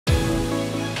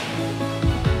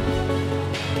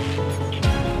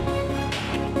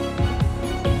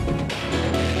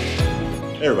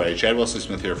Hey everybody, Chad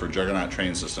Wesley-Smith here for Juggernaut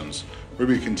Training Systems. We're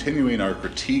going to be continuing our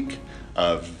critique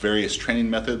of various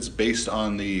training methods based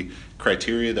on the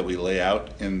criteria that we lay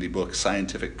out in the book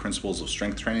Scientific Principles of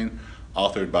Strength Training,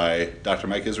 authored by Dr.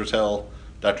 Mike Israetel,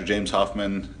 Dr. James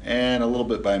Hoffman, and a little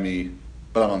bit by me,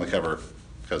 but I'm on the cover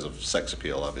because of sex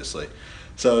appeal, obviously.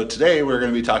 So today we're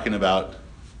going to be talking about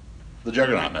the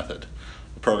Juggernaut Method,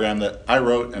 a program that I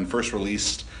wrote and first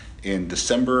released in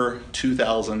December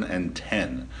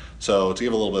 2010. So to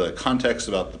give a little bit of context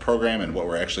about the program and what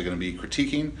we're actually going to be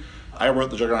critiquing, I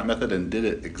wrote the Juggernaut Method and did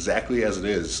it exactly as it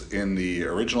is in the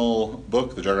original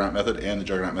book, the Juggernaut Method and the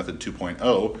Juggernaut Method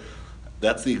 2.0.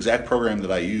 That's the exact program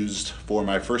that I used for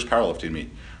my first powerlifting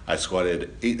meet. I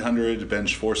squatted 800,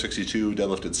 benched 462,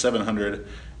 deadlifted 700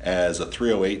 as a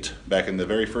 308 back in the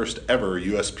very first ever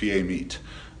USPA meet.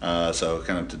 So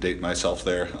kind of to date myself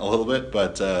there a little bit,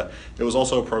 but it was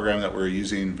also a program that we're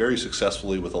using very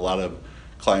successfully with a lot of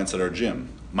clients at our gym.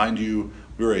 Mind you,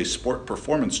 we were a sport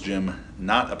performance gym,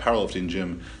 not a powerlifting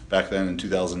gym back then in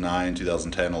 2009,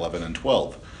 2010, 11, and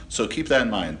 12. So keep that in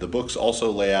mind. The books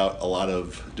also lay out a lot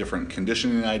of different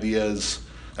conditioning ideas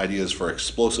for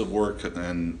explosive work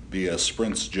and via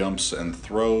sprints, jumps, and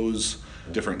throws,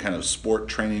 different kind of sport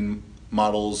training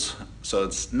models. So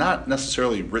it's not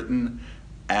necessarily written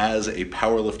as a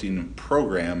powerlifting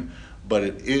program, but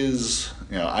it is,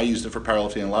 I used it for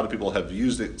powerlifting, and a lot of people have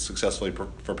used it successfully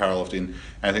for powerlifting, and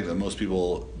I think that most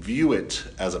people view it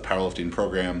as a powerlifting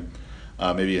program,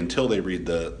 maybe until they read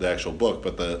the actual book,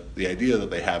 but the idea that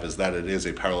they have is that it is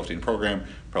a powerlifting program,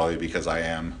 probably because I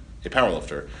am a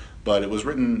powerlifter. But it was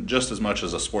written just as much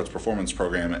as a sports performance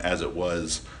program as it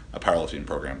was a powerlifting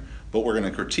program. But we're going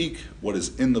to critique what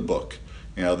is in the book.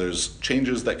 There's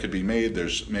changes that could be made.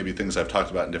 There's maybe things I've talked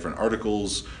about in different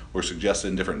articles or suggested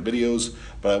in different videos,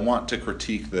 but I want to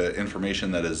critique the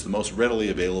information that is the most readily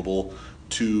available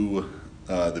to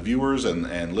the viewers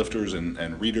and lifters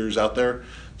and readers out there.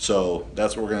 So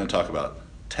that's what we're going to talk about.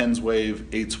 10s wave,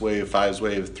 8s wave, 5s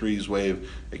wave, 3s wave,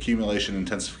 accumulation,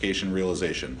 intensification,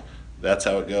 realization. That's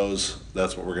how it goes.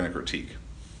 That's what we're going to critique.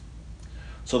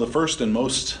 So the first and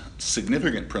most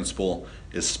significant principle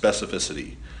is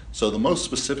specificity. So the most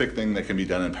specific thing that can be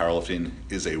done in powerlifting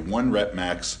is a 1 rep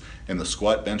max in the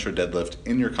squat, bench, or deadlift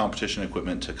in your competition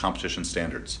equipment to competition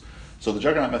standards. So the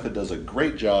Juggernaut Method does a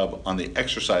great job on the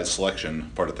exercise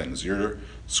selection part of things. You're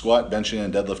squat, benching,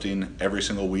 and deadlifting every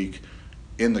single week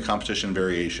in the competition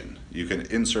variation. You can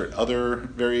insert other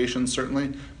variations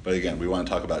certainly, but again, we want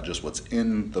to talk about just what's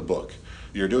in the book.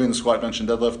 You're doing the squat, bench, and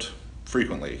deadlift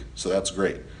frequently, so that's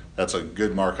great. That's a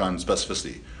good mark on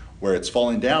specificity. Where it's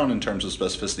falling down in terms of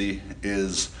specificity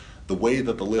is the way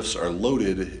that the lifts are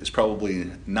loaded is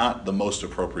probably not the most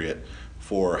appropriate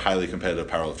for highly competitive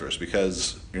powerlifters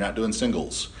because you're not doing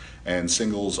singles, and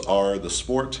singles are the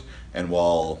sport, and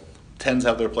while 10s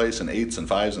have their place and 8s and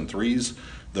 5s and 3s,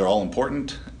 they're all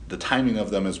important. The timing of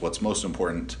them is what's most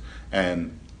important,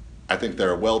 and I think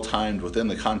they're well timed within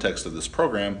the context of this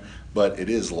program, but it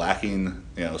is lacking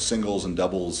singles and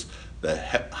doubles, the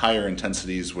higher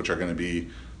intensities, which are going to be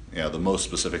the most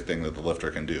specific thing that the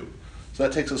lifter can do. So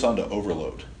that takes us on to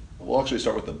overload. We'll actually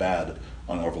start with the bad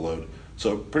on overload.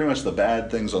 So pretty much the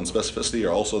bad things on specificity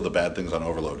are also the bad things on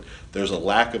overload. There's a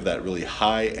lack of that really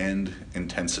high-end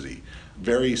intensity.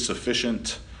 Very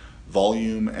sufficient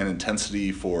volume and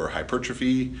intensity for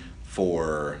hypertrophy,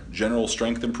 for general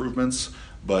strength improvements,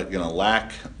 but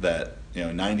lack that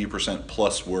 90%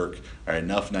 plus work, or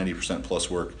enough 90%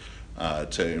 plus work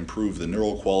to improve the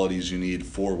neural qualities you need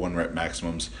for 1 rep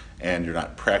maximums, and you're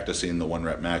not practicing the 1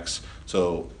 rep max.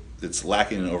 So it's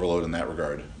lacking in overload in that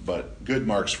regard, but good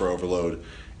marks for overload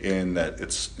in that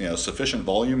it's sufficient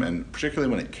volume, and particularly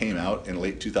when it came out in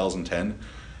late 2010,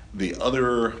 the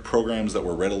other programs that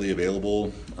were readily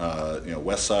available,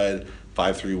 Westside,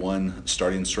 531,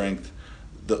 Starting Strength,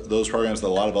 those programs that a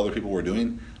lot of other people were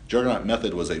doing, Juggernaut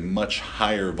Method was a much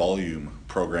higher volume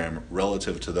program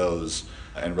relative to those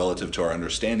and relative to our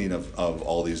understanding of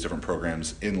all these different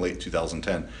programs in late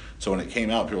 2010. So when it came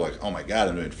out, people were like, oh my God,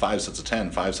 I'm doing 5 sets of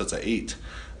 10, 5 sets of 8.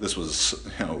 This was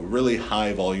really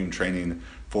high volume training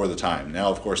for the time. Now,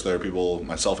 of course, there are people,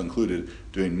 myself included,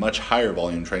 doing much higher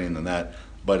volume training than that,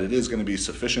 but it is going to be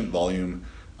sufficient volume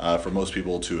for most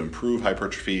people to improve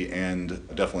hypertrophy and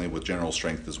definitely with general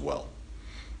strength as well.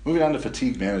 Moving on to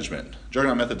fatigue management.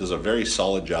 Juggernaut Method does a very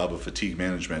solid job of fatigue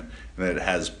management in that it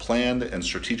has planned and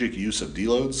strategic use of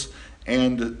deloads,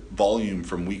 and volume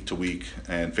from week to week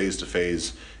and phase to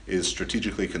phase is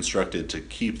strategically constructed to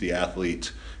keep the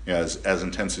athlete, as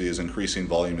intensity is increasing,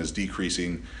 volume is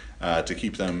decreasing, to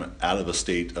keep them out of a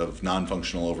state of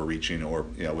non-functional overreaching, or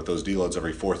with those deloads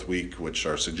every 4th week, which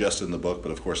are suggested in the book,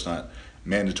 but of course not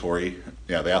mandatory.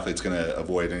 The athlete's going to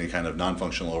avoid any kind of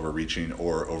non-functional overreaching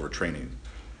or overtraining.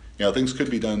 Things could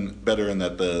be done better in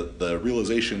that the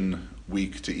realization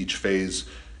week to each phase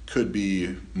could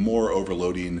be more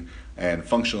overloading and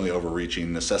functionally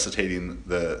overreaching, necessitating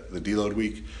the deload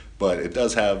week, but it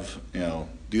does have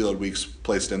deload weeks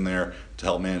placed in there to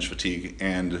help manage fatigue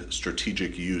and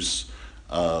strategic use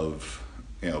of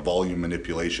volume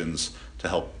manipulations to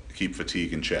help keep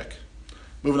fatigue in check.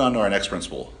 Moving on to our next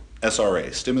principle,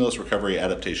 SRA, Stimulus Recovery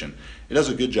Adaptation. It does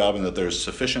a good job in that there's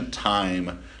sufficient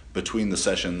time between the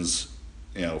sessions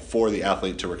for the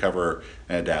athlete to recover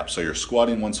and adapt. So you're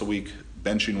squatting once a week,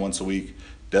 benching once a week,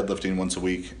 deadlifting once a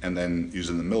week, and then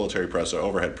using the military press or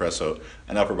overhead press, so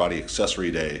an upper body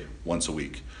accessory day once a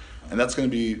week. And that's going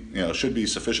to be, should be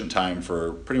sufficient time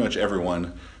for pretty much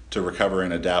everyone to recover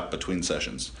and adapt between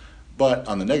sessions. But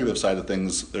on the negative side of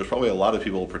things, there's probably a lot of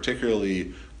people,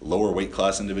 particularly lower weight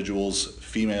class individuals,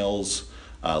 females,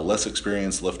 less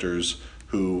experienced lifters,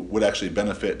 who would actually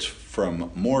benefit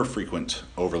from more frequent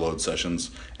overload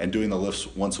sessions, and doing the lifts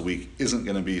once a week isn't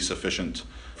going to be sufficient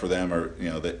for them, or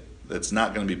that's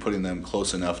not going to be putting them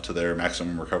close enough to their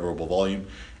maximum recoverable volume.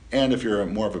 And if you're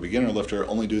more of a beginner lifter,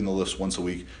 only doing the lifts once a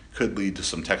week could lead to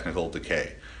some technical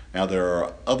decay. Now there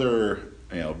are other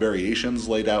variations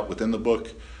laid out within the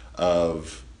book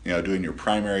of doing your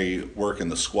primary work in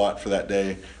the squat for that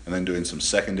day, and then doing some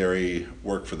secondary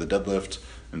work for the deadlift,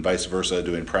 and vice versa,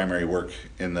 doing primary work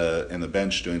in the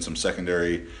bench, doing some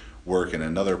secondary work in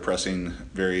another pressing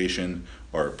variation,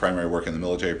 or primary work in the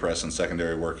military press and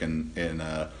secondary work in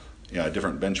a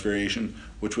different bench variation,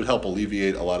 which would help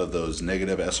alleviate a lot of those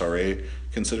negative SRA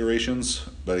considerations.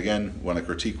 But again, want to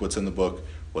critique what's in the book,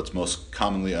 what's most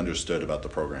commonly understood about the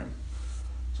program.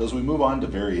 So as we move on to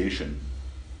variation,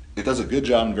 it does a good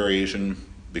job in variation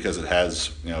because it has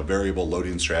variable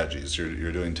loading strategies.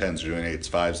 You're doing 10s, you're doing 8s,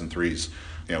 5s, and 3s.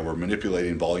 We're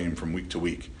manipulating volume from week to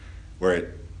week. Where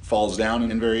it falls down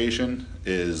in variation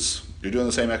is you're doing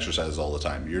the same exercises all the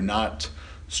time. You're not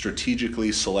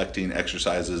strategically selecting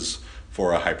exercises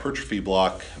for a hypertrophy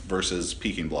block versus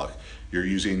peaking block. You're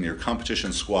using your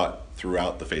competition squat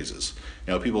throughout the phases.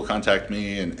 People contact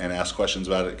me and ask questions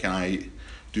about it. Can I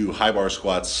do high bar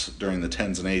squats during the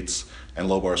 10s and 8s and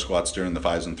low bar squats during the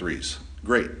 5s and 3s?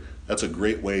 Great. That's a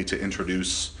great way to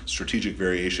introduce strategic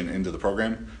variation into the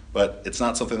program, but it's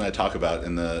not something that I talk about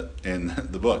in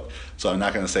the book. So I'm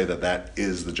not going to say that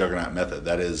is the Juggernaut method.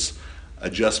 That is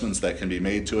adjustments that can be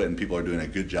made to it, and people are doing a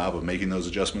good job of making those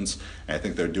adjustments. And I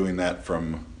think they're doing that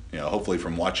from, hopefully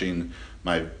from watching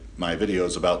my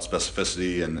videos about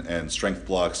specificity and strength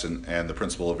blocks and the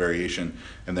principle of variation,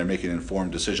 and they're making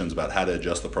informed decisions about how to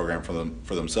adjust the program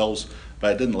for themselves.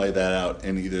 But I didn't lay that out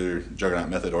in either Juggernaut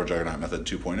Method or Juggernaut Method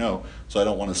 2.0, so I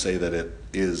don't want to say that it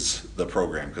is the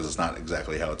program, because it's not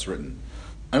exactly how it's written.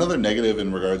 Another negative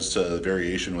in regards to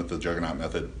variation with the Juggernaut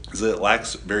Method is that it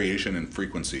lacks variation in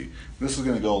frequency. And this is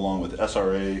going to go along with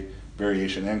SRA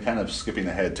variation and kind of skipping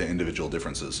ahead to individual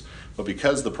differences. But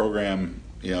because the program,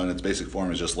 in its basic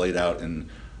form, is just laid out in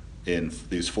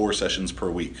these 4 sessions per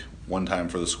week, one time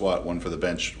for the squat, one for the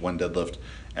bench, one deadlift,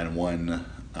 and one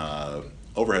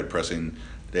overhead pressing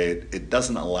day, it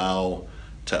doesn't allow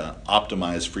to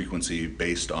optimize frequency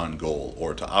based on goal,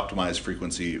 or to optimize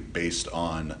frequency based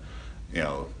on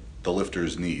the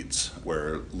lifter's needs,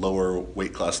 where lower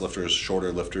weight class lifters,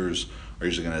 shorter lifters are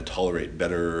usually going to tolerate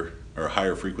better or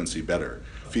higher frequency better.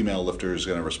 Female lifters are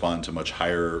going to respond to much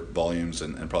higher volumes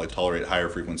and probably tolerate higher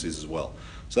frequencies as well.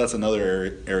 So that's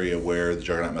another area where the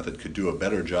Juggernaut Method could do a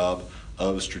better job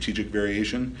of strategic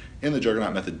variation. In the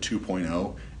Juggernaut Method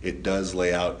 2.0, it does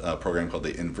lay out a program called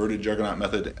the Inverted Juggernaut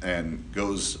Method, and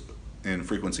goes in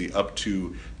frequency up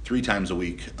to 3 times a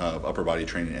week of upper body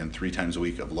training and 3 times a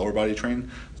week of lower body training.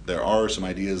 There are some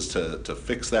ideas to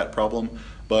fix that problem,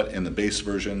 but in the base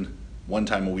version, 1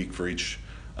 time a week for each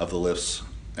of the lifts,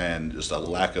 and just a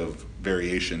lack of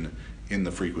variation in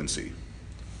the frequency.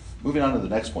 Moving on to the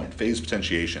next point, phase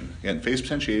potentiation. Again, phase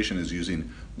potentiation is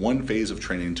using one phase of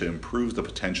training to improve the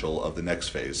potential of the next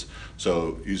phase.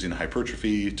 So using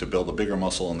hypertrophy to build a bigger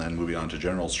muscle, and then moving on to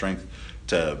general strength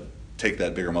to take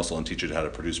that bigger muscle and teach it how to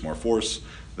produce more force.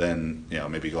 Then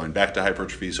maybe going back to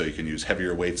hypertrophy so you can use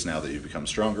heavier weights now that you've become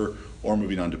stronger, or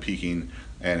moving on to peaking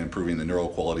and improving the neural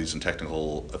qualities and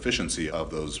technical efficiency of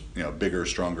those bigger,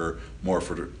 stronger, more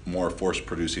force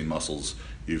producing muscles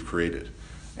you've created.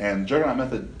 And Juggernaut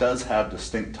Method does have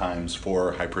distinct times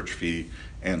for hypertrophy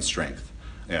and strength.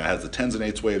 It has the 10s and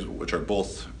 8s waves, which are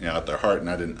both at their heart, and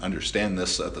I didn't understand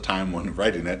this at the time when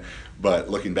writing it, but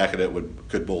looking back at it,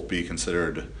 could both be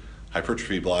considered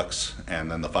hypertrophy blocks, and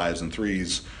then the 5s and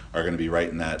 3s are going to be right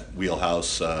in that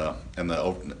wheelhouse and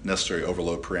the necessary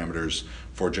overload parameters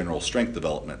for general strength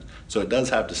development. So it does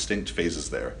have distinct phases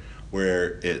there.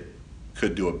 Where it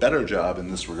could do a better job in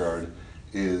this regard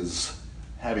is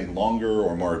having longer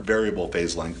or more variable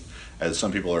phase length, as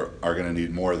some people are going to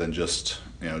need more than just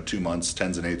 2 months,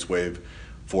 10s and 8s wave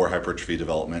for hypertrophy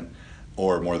development,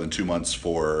 or more than 2 months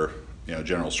for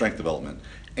general strength development.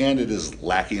 And it is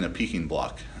lacking a peaking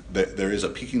block. There is a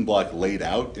peaking block laid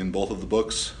out in both of the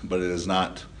books, but it is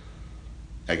not,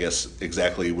 I guess,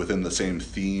 exactly within the same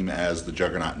theme as the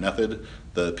Juggernaut Method.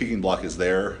 The peaking block is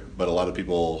there, but a lot of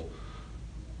people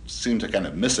seem to kind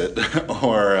of miss it,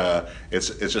 or it's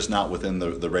just not within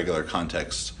the regular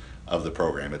context of the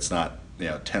program. It's not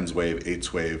 10s wave,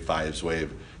 8s wave, 5s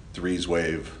wave, 3s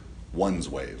wave, 1s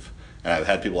wave. And I've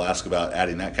had people ask about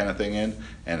adding that kind of thing in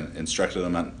and instructed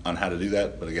them on how to do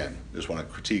that, but again, just want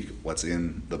to critique what's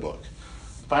in the book.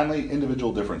 Finally,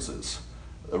 individual differences.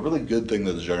 A really good thing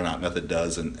that the Juggernaut Method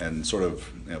does, and sort of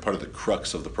part of the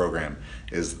crux of the program,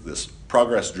 is this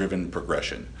progress-driven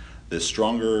progression. The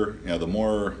stronger, the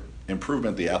more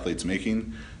improvement the athlete's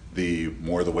making, the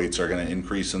more the weights are going to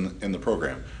increase in the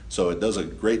program. So it does a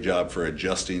great job for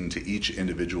adjusting to each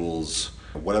individual's,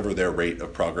 whatever their rate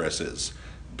of progress is.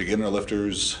 Beginner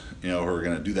lifters, who are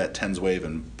going to do that 10s wave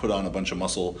and put on a bunch of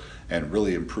muscle and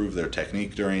really improve their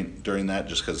technique during that,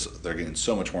 just because they're getting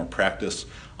so much more practice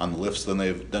on the lifts than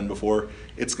they've done before,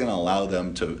 it's going to allow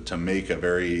them to make a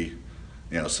very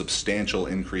substantial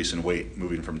increase in weight,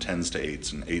 moving from 10s to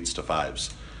 8s and 8s to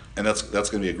 5s. And that's going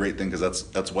to be a great thing, because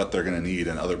that's what they're going to need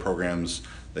in other programs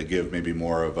that give maybe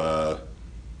more of a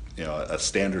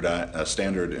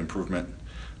standard improvement,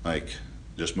 like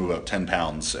just move up 10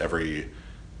 pounds every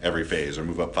phase, or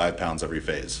move up 5 pounds every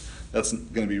phase. That's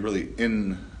going to be really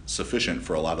insufficient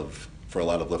for a lot of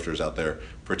lifters out there,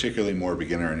 particularly more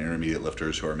beginner and intermediate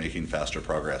lifters who are making faster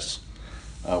progress.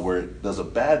 Where it does a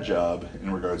bad job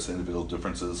in regards to individual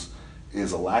differences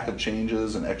is a lack of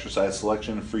changes in exercise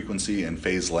selection, frequency, and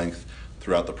phase length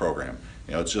throughout the program.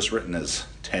 It's just written as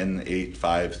 10, 8,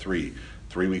 5, 3.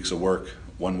 3 weeks of work,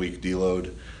 1 week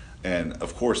deload. And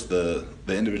of course, the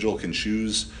individual can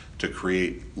choose to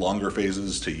create longer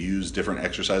phases, to use different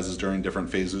exercises during different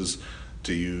phases,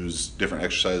 to use different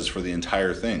exercises for the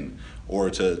entire thing, or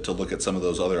to look at some of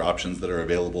those other options that are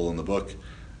available in the book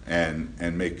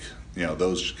and make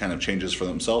those kind of changes for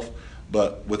themselves.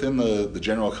 But within the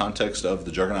general context of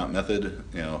the Juggernaut Method,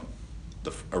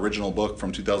 the original book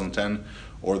from 2010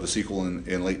 or the sequel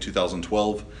in late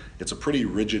 2012, it's a pretty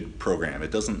rigid program.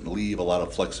 It doesn't leave a lot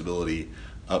of flexibility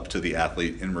up to the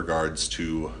athlete in regards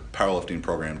to powerlifting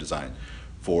program design.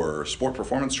 For sport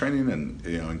performance training, and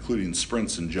including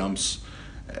sprints and jumps,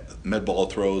 med ball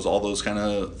throws, all those kind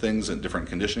of things, and different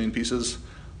conditioning pieces,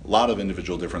 a lot of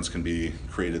individual difference can be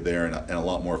created there, and a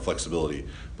lot more flexibility.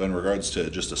 But in regards to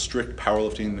just a strict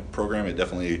powerlifting program, it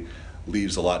definitely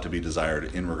leaves a lot to be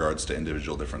desired in regards to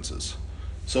individual differences.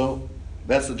 So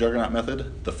that's the Juggernaut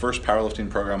Method, the first powerlifting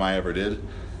program I ever did.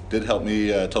 Did help me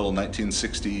total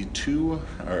 1962,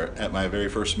 or at my very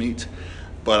first meet.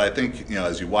 But I think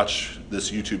as you watch this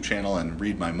YouTube channel and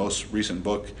read my most recent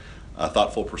book,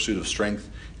 Thoughtful Pursuit of Strength,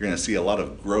 you're going to see a lot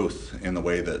of growth in the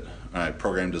way that my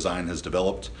program design has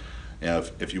developed.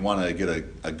 If you want to get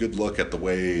a good look at the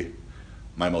way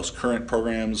my most current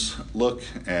programs look,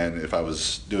 and if I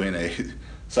was doing a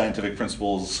scientific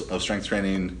principles of strength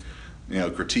training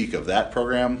critique of that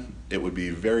program, it would be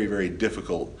very, very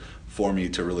difficult for me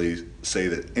to really say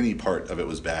that any part of it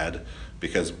was bad,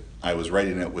 because I was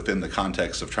writing it within the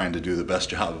context of trying to do the best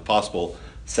job possible,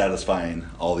 satisfying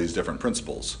all these different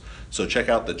principles. So check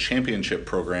out the championship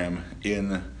program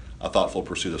in A Thoughtful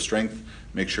Pursuit of Strength.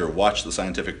 Make sure to watch the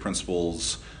Scientific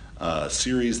Principles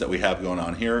series that we have going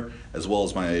on here, as well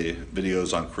as my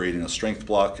videos on creating a strength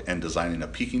block and designing a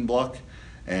peaking block.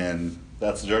 And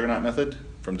that's the Juggernaut Method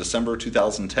from December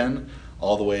 2010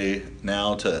 all the way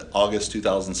now to August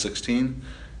 2016.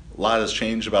 A lot has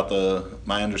changed about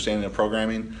my understanding of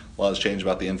programming. A lot has changed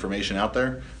about the information out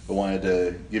there. But wanted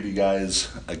to give you guys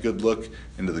a good look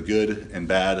into the good and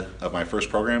bad of my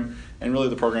first program, and really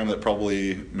the program that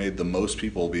probably made the most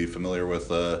people be familiar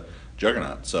with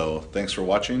Juggernaut. So thanks for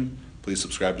watching. Please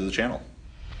subscribe to the channel.